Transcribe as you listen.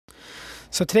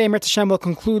So today, Mirta Hashem will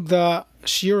conclude the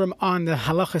shiurim on the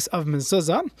halachas of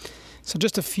mezuzah. So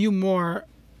just a few more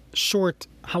short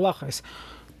halachas.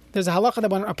 There's a halacha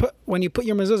that when you put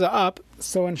your mezuzah up,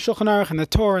 so in Shulchan Aruch and the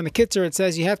Torah and the Kitzur, it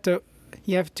says you have to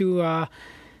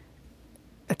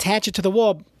attach it to the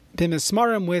wall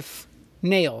b'mismarim with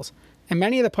nails. And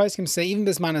many of the poskim say even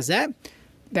bisman hazeh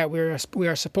that we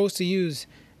are supposed to use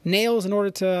nails in order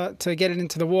to get it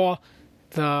into the wall.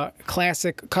 The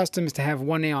classic custom is to have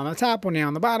one nail on the top, one nail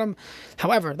on the bottom.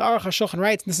 However, the Aruch HaShulchan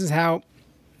writes, and this is how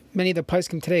many of the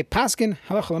poskim today paskin,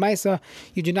 halacha l'maisa,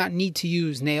 you do not need to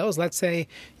use nails. Let's say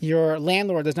your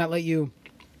landlord does not let you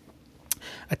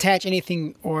attach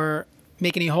anything or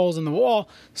make any holes in the wall.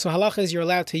 So halacha is you're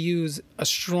allowed to use a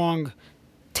strong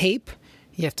tape.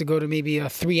 You have to go to maybe a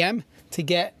 3M to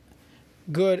get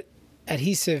good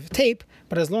adhesive tape.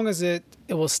 But as long as it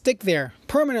will stick there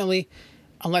permanently,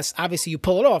 unless obviously you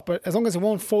pull it off, but as long as it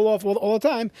won't fall off all the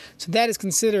time, so that is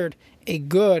considered a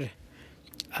good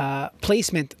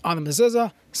placement on the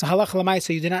mezuzah. So halacha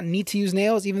l'maisa, you do not need to use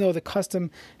nails, even though the custom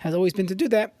has always been to do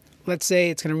that. Let's say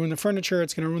it's going to ruin the furniture,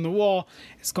 it's going to ruin the wall,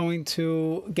 it's going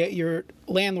to get your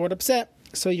landlord upset,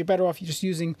 so you're better off just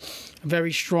using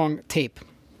very strong tape.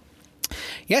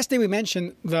 Yesterday we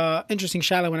mentioned the interesting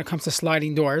shaila when it comes to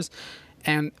sliding doors,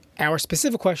 and our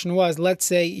specific question was, let's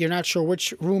say you're not sure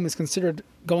which room is considered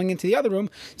going into the other room,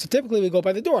 so typically we go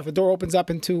by the door. If the door opens up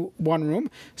into one room,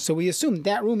 so we assume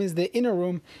that room is the inner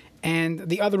room and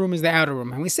the other room is the outer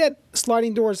room. And we said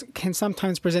sliding doors can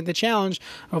sometimes present the challenge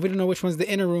of we don't know which one's the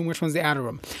inner room, which one's the outer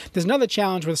room. There's another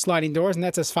challenge with sliding doors, and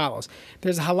that's as follows.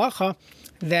 There's a halacha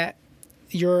that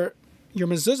your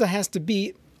mezuzah has to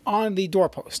be on the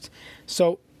doorpost.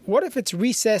 So what if it's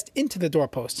recessed into the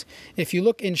doorpost? If you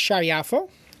look in Shar Yafo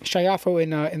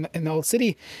in the old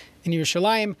city, in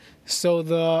Yerushalayim, so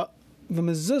the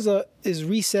mezuzah is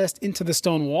recessed into the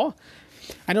stone wall.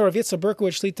 I know Rav Yitzchak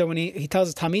Berkowitz Shlita, when he tells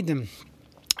his Talmidim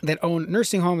that own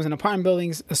nursing homes and apartment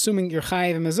buildings, assuming you're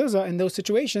chayiv and mezuzah, in those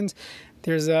situations,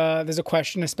 there's a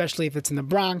question, especially if it's in the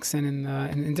Bronx and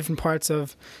in different parts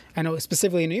of, I know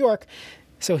specifically in New York.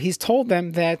 So he's told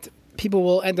them that people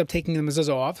will end up taking the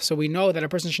mezuzah off. So we know that a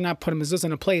person should not put a mezuzah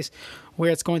in a place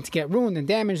where it's going to get ruined and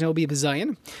damaged and it will be a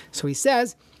bizayin. So he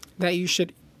says that you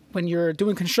should, when you're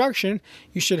doing construction,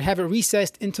 you should have it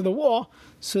recessed into the wall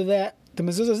so that the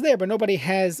mezuzah is there, but nobody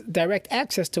has direct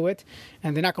access to it,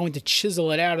 and they're not going to chisel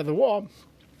it out of the wall.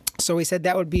 So he said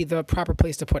that would be the proper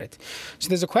place to put it. So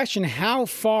there's a question, how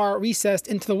far recessed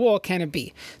into the wall can it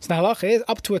be? So the halacha is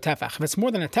up to a tefach. If it's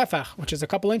more than a tefach, which is a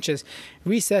couple inches,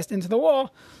 recessed into the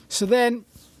wall, so then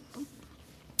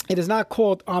it is not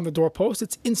called on the doorpost,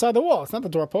 it's inside the wall, it's not the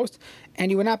doorpost, and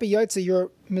you would not be yotze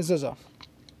your mezuzah.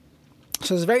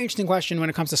 So there's a very interesting question when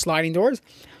it comes to sliding doors,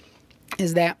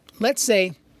 is that, let's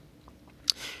say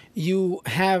you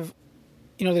have,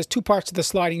 there's two parts to the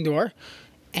sliding door,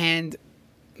 and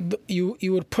you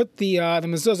would put the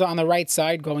mezuzah on the right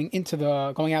side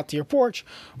going out to your porch,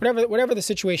 whatever the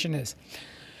situation is.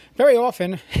 Very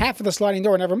often, half of the sliding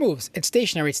door never moves. It's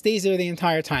stationary. It stays there the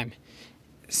entire time.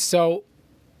 So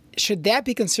should that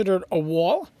be considered a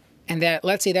wall? And that,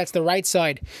 let's say that's the right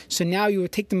side. So now you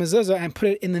would take the mezuzah and put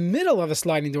it in the middle of the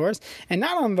sliding doors and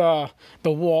not on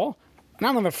the wall,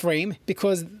 not on the frame,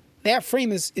 because that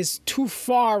frame is too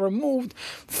far removed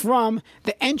from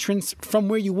the entrance from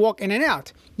where you walk in and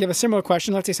out. You have a similar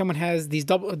question. Let's say someone has these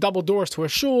double doors to a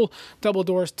shul, double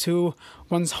doors to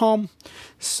one's home.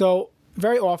 So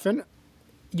very often,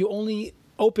 you only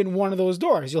open one of those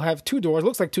doors. You'll have two doors. It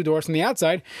looks like two doors from the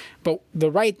outside, but the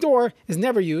right door is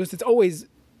never used. It's always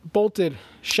bolted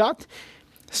shut.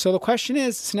 So the question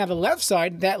is, so now the left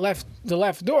side, the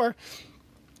left door,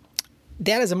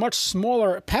 that is a much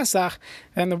smaller Pesach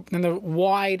than the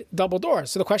wide double door.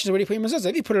 So the question is, where do you put your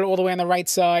mezuzah? If you put it all the way on the right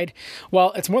side,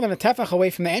 well, it's more than a tefach away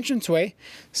from the entranceway,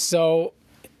 so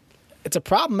it's a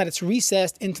problem that it's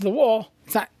recessed into the wall.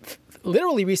 It's not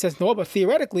literally recessed into the wall, but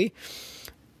theoretically,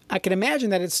 I can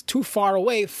imagine that it's too far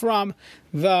away from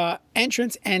the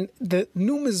entrance, and the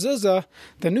new mezuzah,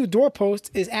 the new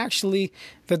doorpost, is actually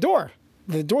the door.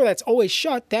 The door that's always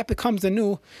shut, that becomes the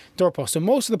new doorpost. So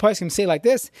most of the poskim say like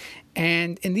this,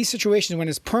 and in these situations when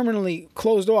it's permanently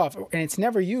closed off and it's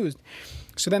never used,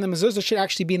 so then the mezuzah should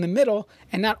actually be in the middle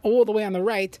and not all the way on the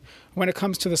right when it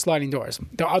comes to the sliding doors.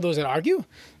 There are those that argue,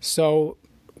 so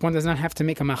one does not have to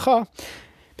make a macha,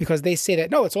 because they say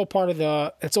that no, it's all part of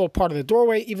the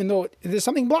doorway, even though there's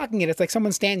something blocking it. It's like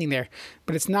someone standing there,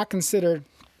 but it's not considered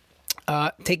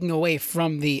taking away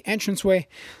from the entranceway.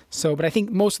 So, but I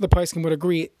think most of the poskim would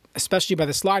agree, especially by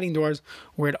the sliding doors,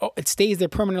 where it stays there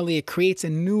permanently. It creates a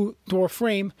new door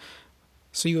frame,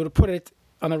 so you would put it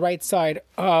on the right side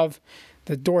of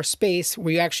door space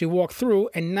where you actually walk through,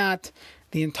 and not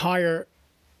the entire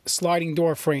sliding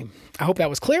door frame. I hope that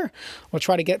was clear. We'll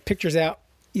try to get pictures out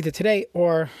either today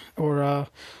or we'll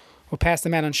pass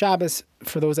them out on Shabbos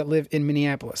for those that live in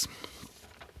Minneapolis.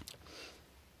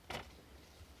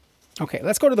 Okay,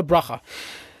 let's go to the bracha.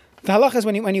 The halacha is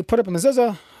when you put up a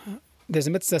mezuzah, there's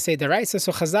a mitzvah say deraisa.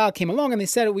 So Chazal came along and they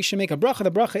said we should make a bracha.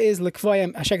 The bracha is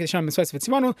likvaya asheket sham mitzvahs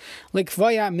v'tzivanu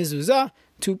likvaya mezuzah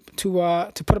to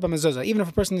put up a mezuzah. Even if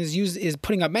a person is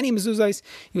putting up many mezuzahs,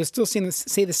 you will still say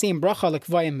the same bracha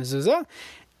likvaya mezuzah.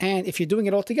 And if you're doing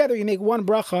it all together, you make one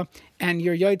bracha and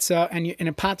your yaitza and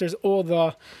it patters all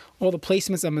the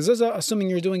placements of mezuzah, assuming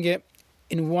you're doing it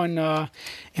in one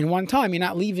time. You're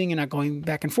not leaving, you're not going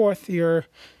back and forth. You're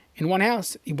in one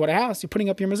house. You bought a house, you're putting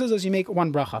up your mezuzahs, you make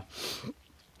one bracha.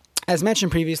 As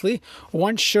mentioned previously,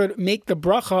 one should make the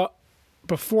bracha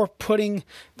before putting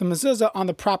the mezuzah on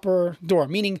the proper door.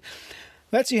 Meaning,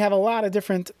 let's say you have a lot of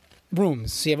different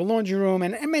rooms. So you have a laundry room,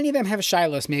 and many of them have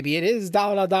shilos. Maybe it is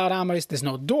dalal amos. There's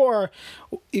no door.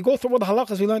 You go through all the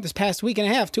halachas we learned this past week and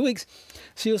a half, 2 weeks.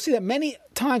 So you'll see that many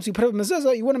times you put up a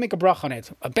mezuzah, you want to make a bracha on it.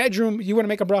 A bedroom, you want to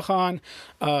make a bracha on.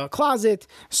 A closet,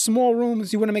 small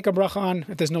rooms, you want to make a bracha on.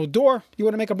 If there's no door, you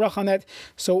want to make a bracha on that.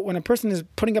 So when a person is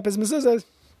putting up his mezuzah,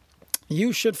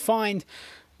 you should find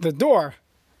the door,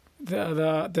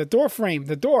 the door frame,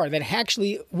 the door that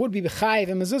actually would be b'chayiv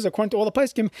and mezuzah according to all the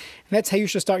poskim, and that's how you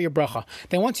should start your bracha.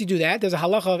 Then once you do that, there's a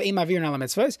halacha of ein mavir ala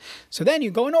mitzvahs. So then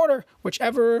you go in order,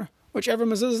 whichever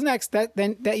mezuzah is next,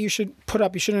 that you should put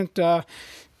up. You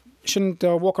shouldn't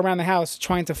walk around the house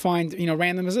trying to find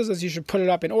random mezuzahs. You should put it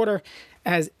up in order,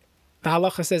 as the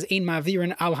halacha says ein mavir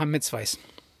ala mitzvahs.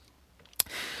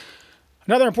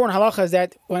 Another important halacha is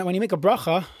that when you make a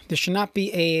bracha, there should not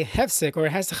be a hefsek or a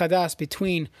hesed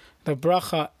between the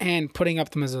bracha and putting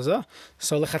up the mezuzah.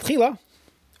 So lechatchila,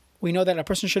 we know that a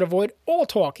person should avoid all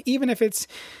talk, even if it's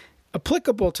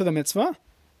applicable to the mitzvah.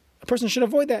 A person should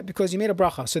avoid that because you made a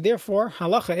bracha. So therefore,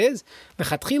 halacha is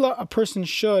lechatchila, a person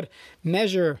should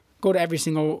go to every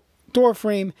single door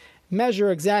frame,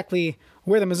 measure exactly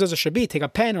where the mezuzah should be, take a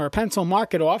pen or a pencil,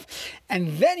 mark it off,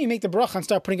 and then you make the bracha and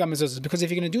start putting up mezuzahs. Because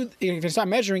if you're going to start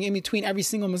measuring in between every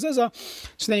single mezuzah,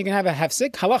 so then you're going to have a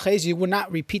hefsek. Halacha is you would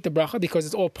not repeat the bracha because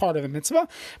it's all part of the mitzvah.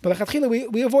 But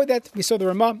lechatchila, we avoid that. We saw the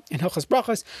Ramah in Hilchos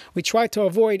Brachos. We try to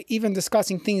avoid even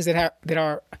discussing things that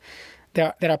are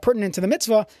pertinent to the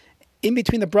mitzvah in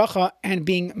between the bracha and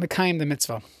being mekayim the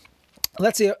mitzvah.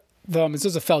 Let's say the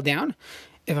mezuzah fell down.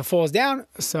 If it falls down,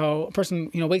 so a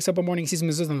person wakes up one morning, sees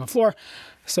mezuzah on the floor.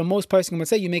 So most person would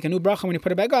say you make a new bracha when you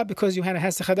put it back up because you had a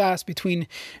hesed chadas between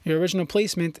your original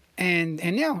placement and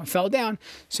now it fell down.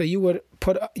 So you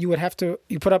put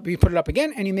it up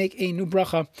again and you make a new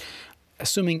bracha,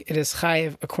 assuming it is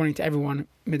chayiv according to everyone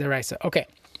midaraisa. Okay,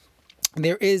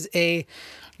 there is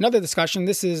another discussion.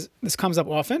 This comes up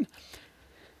often,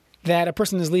 that a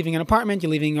person is leaving an apartment,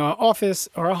 you're leaving an office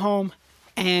or a home,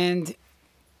 and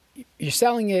you're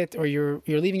selling it, or you're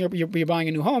leaving, you're buying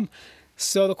a new home.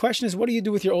 So the question is, what do you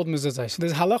do with your old mezuzah? So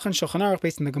there's halach and Shulchan Aruch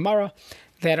based in the Gemara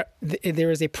that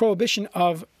there is a prohibition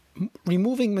of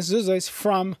removing mezuzahs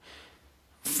from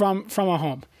a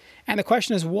home. And the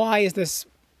question is, why is this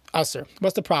usher?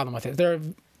 What's the problem with it? There are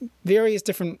various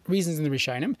different reasons in the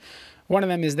Rishonim. One of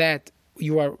them is that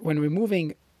when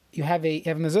removing, you have a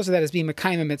mezuzah that is being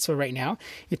mekayim mitzvah right now.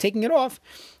 You're taking it off.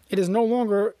 It is no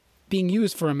longer being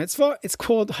used for a mitzvah. It's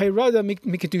called hayrada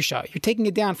mikadusha. You're taking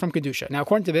it down from kedusha. Now,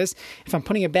 according to this, if I'm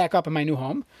putting it back up in my new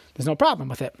home, there's no problem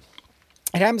with it.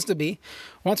 It happens to be,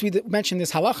 once we mentioned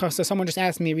this halacha, so someone just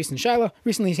asked me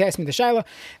recently he asked me the shaila,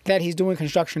 that he's doing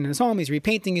construction in his home, he's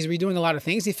repainting, he's redoing a lot of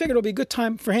things. He figured it'll be a good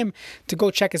time for him to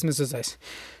go check his mezuzahs.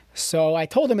 So I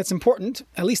told him it's important,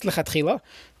 at least lechatchila,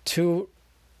 to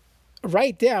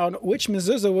write down which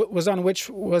mezuzah was on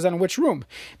which room,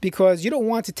 because you don't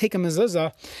want to take a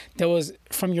mezuzah that was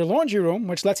from your laundry room,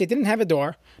 which let's say didn't have a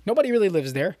door, nobody really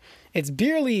lives there, it's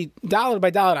barely dollar by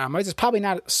dollar amas, it's probably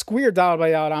not square dollar by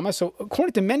dollar amas, so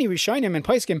according to many Rishonim and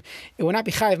Poskim, it would not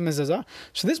be chayiv mezuzah.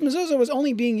 So this mezuzah was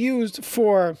only being used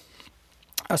for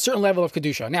a certain level of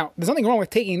kedusha. Now, there's nothing wrong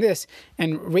with taking this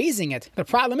and raising it. The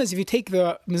problem is if you take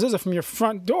the mezuzah from your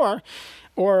front door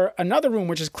or another room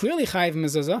which is clearly chayiv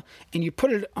mezuzah, and you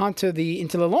put it into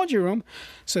the laundry room,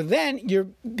 so then you're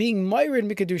being myrid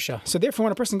mikadusha. So therefore,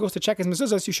 when a person goes to check his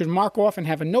mezuzahs, you should mark off and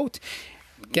have a note.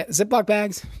 Get Ziploc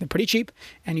bags; they're pretty cheap,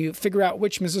 and you figure out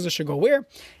which mezuzah should go where,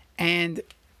 and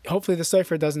hopefully the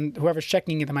sofer whoever's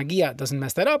checking the magia doesn't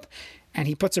mess that up, and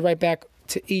he puts it right back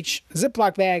to each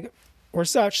Ziploc bag or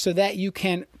such, so that you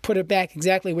can put it back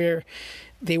exactly where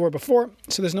they were before,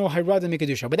 so there's no Hayrad and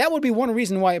Mikadusha. But that would be one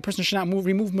reason why a person should not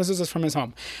remove mezuzahs from his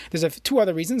home. There's two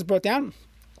other reasons brought down.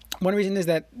 One reason is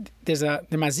that the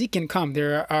mazikin come.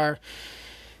 There are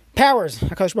powers.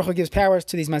 HaKadosh Baruch Hu gives powers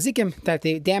to these mazikim that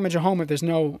they damage a home if there's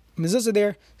no mezuzah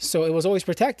there. So it was always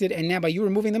protected, and now by you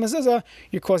removing the mezuzah,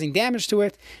 you're causing damage to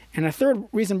it. And a third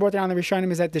reason brought down the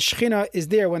Rishonim is that the Shechina is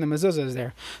there when the mezuzah is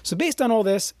there. So based on all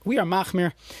this, we are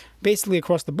machmir, basically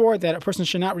across the board, that a person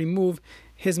should not remove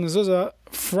his mezuzah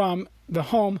from the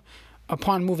home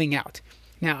upon moving out.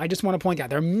 Now, I just want to point out,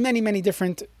 there are many, many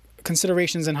different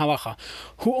considerations in halacha.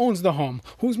 Who owns the home?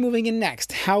 Who's moving in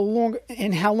next? How long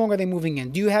are they moving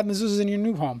in? Do you have mezuzahs in your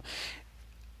new home?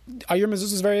 Are your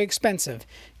mezuzahs very expensive?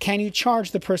 Can you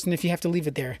charge the person if you have to leave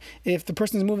it there? If the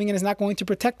person is moving in is not going to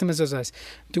protect the mezuzahs,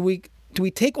 do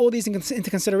we take all these into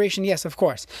consideration? Yes, of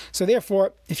course. So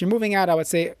therefore, if you're moving out, I would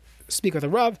say speak with a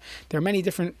Rav. There are many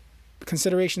different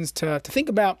considerations to think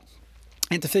about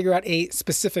and to figure out a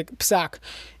specific psak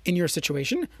in your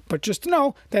situation. But just to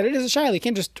know that it is a shayla. You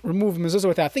can't just remove mezuzah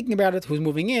without thinking about it. Who's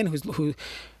moving in? Who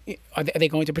are they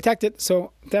going to protect it?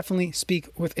 So definitely speak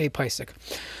with a paisik.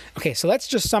 Okay, so let's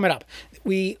just sum it up.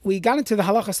 We got into the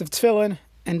halachas of tefillin,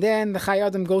 and then the Chai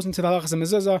Adam goes into the halachas of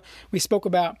mezuzah. We spoke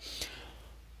about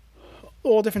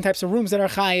all different types of rooms that are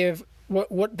chayiv,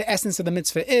 what the essence of the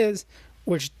mitzvah is,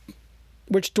 which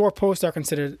doorposts are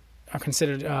considered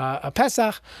a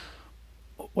Pesach,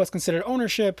 what's considered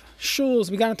ownership,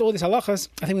 shuls. We got into all these halachas.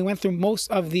 I think we went through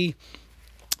most of the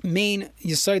main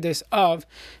yesodis of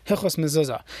Hilchos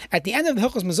Mezuzah. At the end of the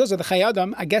Hilchos Mezuzah, the Chai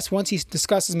Adam, I guess once he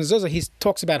discusses Mezuzah, he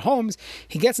talks about homes.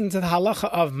 He gets into the halacha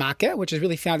of Makeh, which is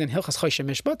really found in Hilchos Choshe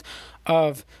Mishpat,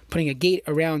 of putting a gate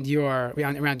around your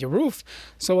roof.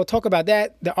 So we'll talk about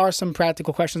that. There are some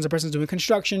practical questions. A person's doing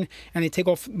construction and they take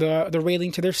off the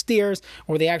railing to their stairs,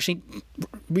 or they actually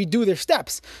redo their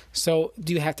steps. So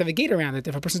do you have to have a gate around it?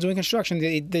 If a person's doing construction,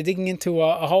 they're digging into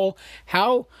a hole,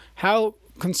 how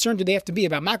concerned do they have to be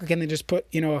about makah? Can they just put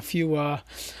a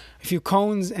few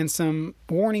cones and some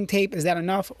warning tape? Is that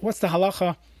enough? What's the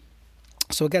halacha?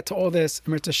 So we'll get to all this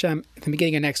Amir Hashem at the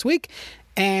beginning of next week,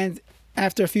 and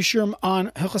after a few shurim on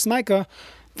Hilchos Maikah,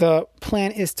 the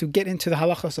plan is to get into the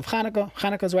halachos of Chanukah.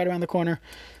 Chanukah is right around the corner.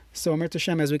 So Amir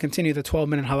Hashem, as we continue the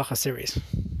 12-minute halacha series.